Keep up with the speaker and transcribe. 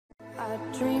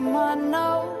dream I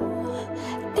know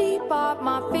deep up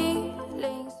my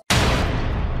feelings.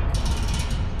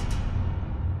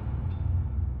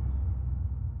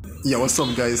 Yeah, what's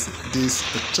up guys, this is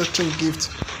Ochoochogift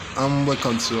and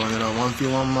welcome to another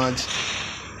 1v1 match.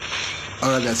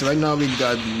 Alright guys, right now we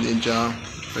got Ninja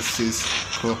versus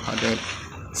co-headed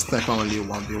sniper only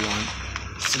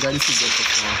 1v1. So guys, this is just for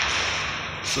fun.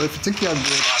 So if you think you're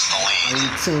good and you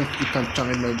think you can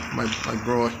challenge my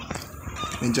bro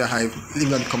Ninjahype,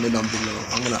 leave a comment down below.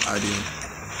 I'm gonna add you.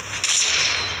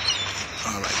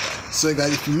 Alright guys, so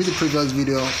guys, if you missed the previous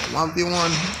video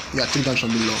 1v1, yeah, check down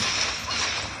below.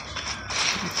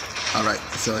 Alright,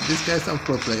 so these guys are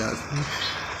pro players.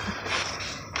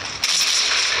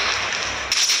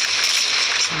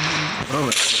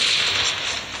 Alright.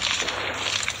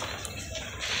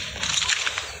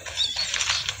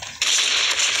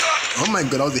 Oh my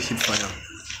god, that was a hip fire.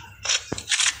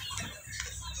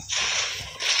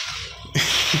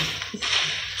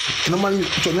 Normally,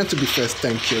 it was meant to be first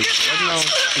 10 kills. Right now,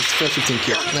 it's first 15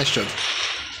 kills. Nice shot.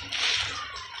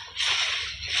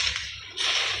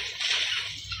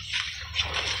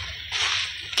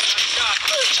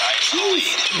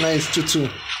 Nice, 2-2.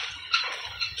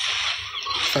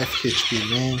 5 HP,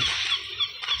 man.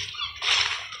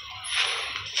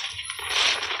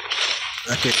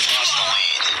 Okay.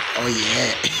 Oh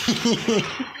yeah.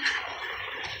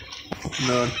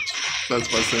 No, that's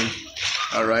percent.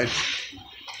 Alright.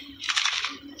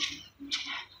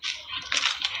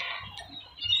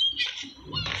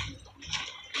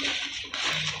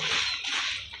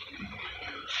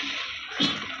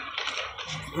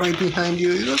 Right behind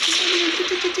you.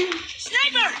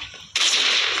 Sniper!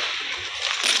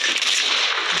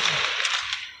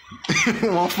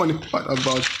 One funny part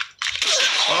about.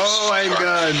 Oh my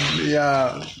god!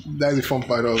 Yeah, that's the fun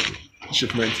part of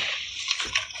shipment.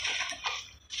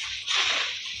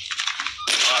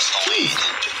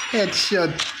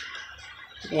 Headshot.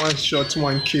 One shot,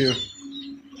 1 kill.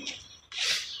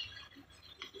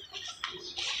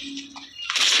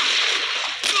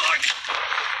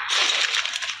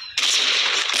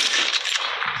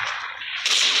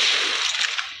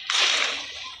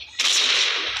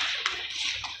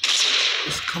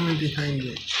 It's coming behind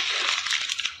me.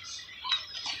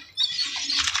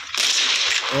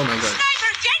 Oh my god.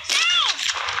 Sniper, get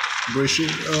down! Brushing.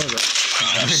 Oh,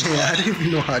 I don't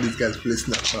even know how these guys play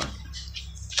sniper.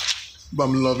 But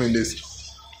I'm loving this.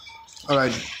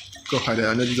 Alright, go ahead.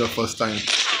 I know this is your first time.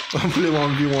 I'm playing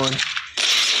 1v1.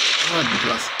 Oh, the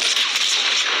class.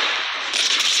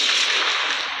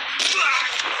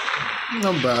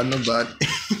 Not bad, not bad.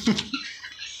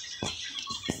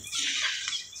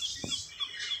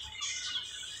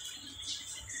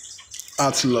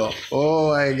 Outlaw.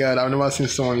 Oh my god, I've never seen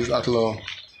someone use outlaw.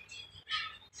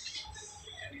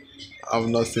 I've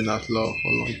not seen outlaw for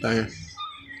a long time.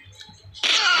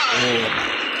 Oh my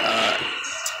god.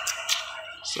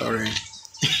 Sorry.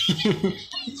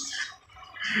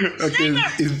 Okay,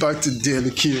 it's back to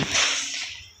daily kill.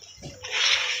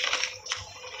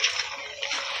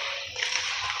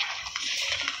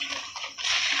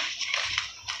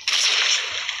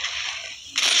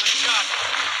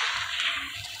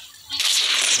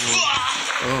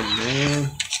 Oh man,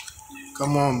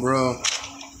 come on bro,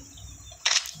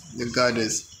 you got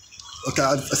this. Okay,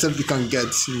 I said we can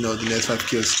get, you know, the next 5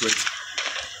 kills straight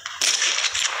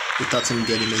without him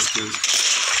getting next kills.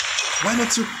 Why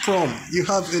not you prom? You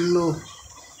have a low.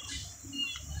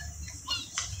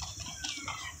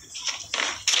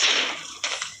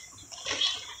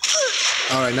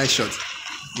 Alright, nice shot.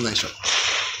 Nice shot.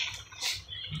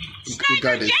 You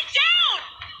got it.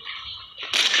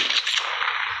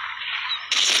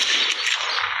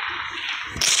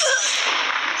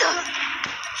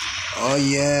 Oh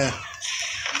yeah.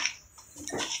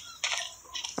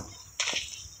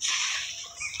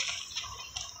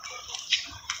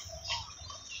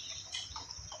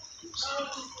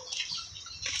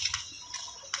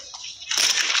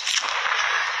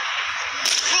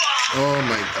 Oh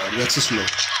my god, you're too slow.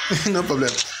 No problem.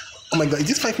 Oh my god, is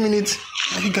this 5 minutes?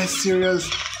 Are you guys serious?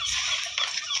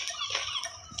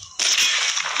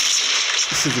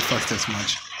 This is the fastest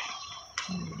match.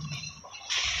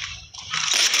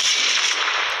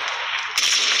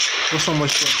 Just so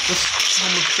much shot. Just so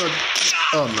much shot.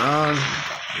 Oh man,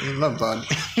 not bad.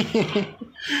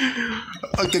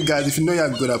 Okay guys, if you know you're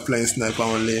good at playing sniper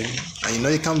only and you know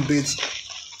you can beat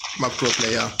my pro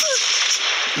player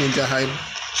Ninjahype,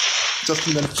 just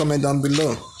leave a comment down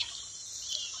below.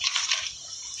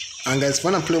 And guys,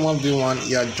 when I play 1v1,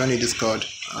 yeah, join the Discord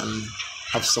and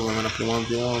have someone when I play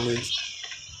 1v1 with.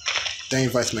 Then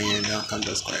invite me in, I can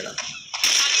just cry that.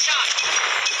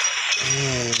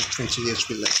 Yeah, 20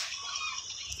 HP left.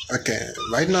 Okay,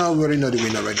 right now we already know the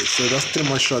win already, so just 3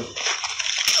 more shots.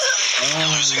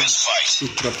 He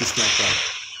dropped the sniper.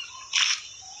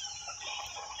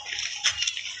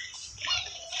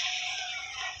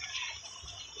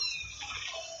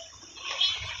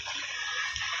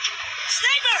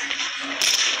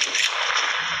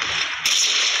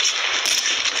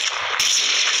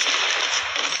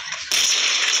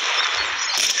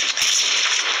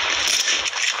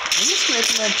 I'm just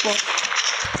making that pop.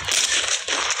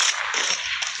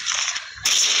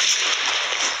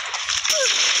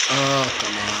 Oh,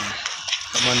 come on.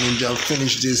 Come on, Ninja,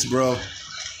 finish this, bro.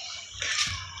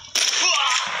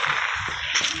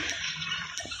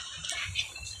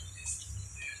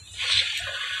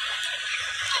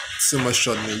 Too much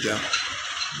shot, Ninja.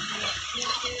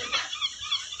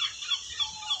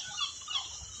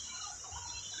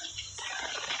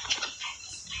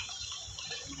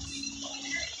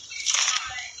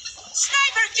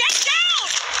 Sniper, get down!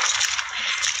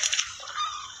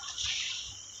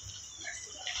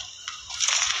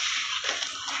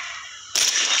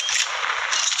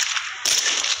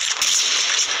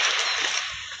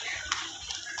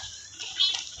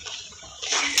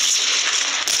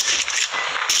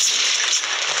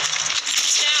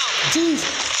 Jeez.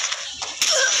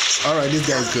 Alright, this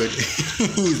guy's good.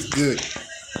 He's good.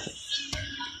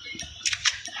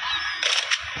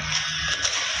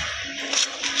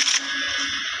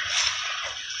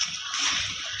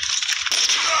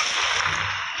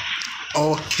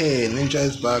 Okay, Ninja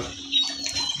is back.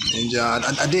 Ninja,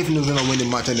 I don't even know if I'm gonna win the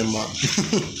match anymore.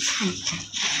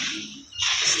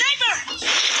 Sniper!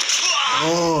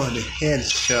 Oh, the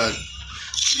headshot.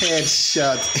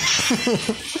 Headshot.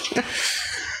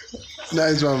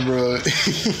 Nice one, bro.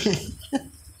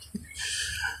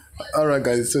 Alright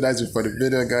guys, so that's it for the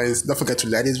video, guys. Don't forget to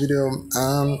like this video.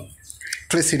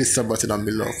 Please hit the sub button down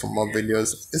below for more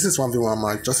videos. This is 1v1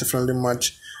 match, just a friendly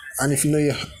match. And if you know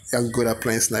you're good at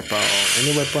playing sniper or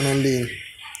any weapon only,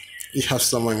 you have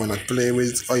someone you wanna play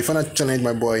with, or if you wanna challenge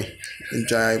my boy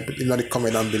Ninjahype, you know the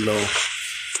comment down below.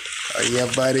 Yeah,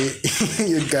 buddy.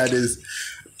 You got this.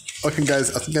 Okay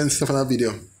guys, I think that's another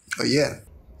video. Oh yeah.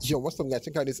 Yo, what's up guys?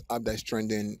 Check out this app that's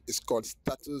trending. It's called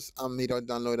Status and Media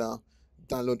Downloader.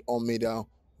 Download all media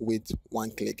with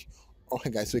 1 click. Okay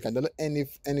guys, so you can download any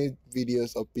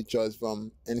videos or pictures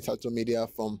from any social media,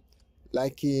 from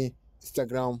Likey,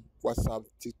 Instagram, WhatsApp,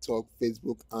 TikTok,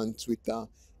 Facebook, and Twitter,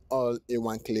 all in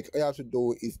 1 click. All you have to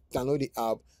do is download the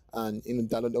app and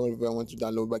download whatever you want to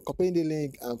download by copying the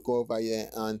link and go over here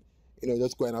and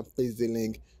just go ahead and paste the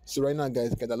link. So right now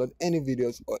guys, you can download any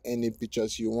videos or any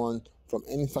pictures you want from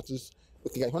any status.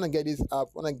 Okay guys, wanna get this app,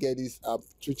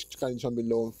 check down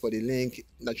below for the link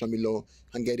down below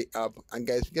and get the app. And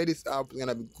guys, get this app, it's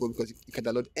gonna be good because you can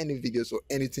download any videos or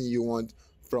anything you want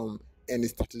from any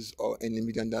status or any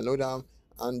media downloader.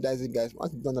 And that's it guys.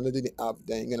 Once you download the app,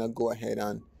 then you're gonna go ahead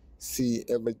and see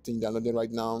everything downloaded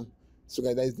right now. So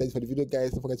guys, that's for the video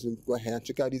guys. Don't forget to go ahead and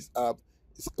check out this app.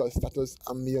 It's called Status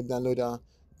and Media Downloader.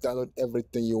 Download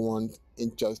everything you want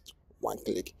in just 1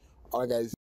 click. Alright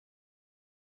guys.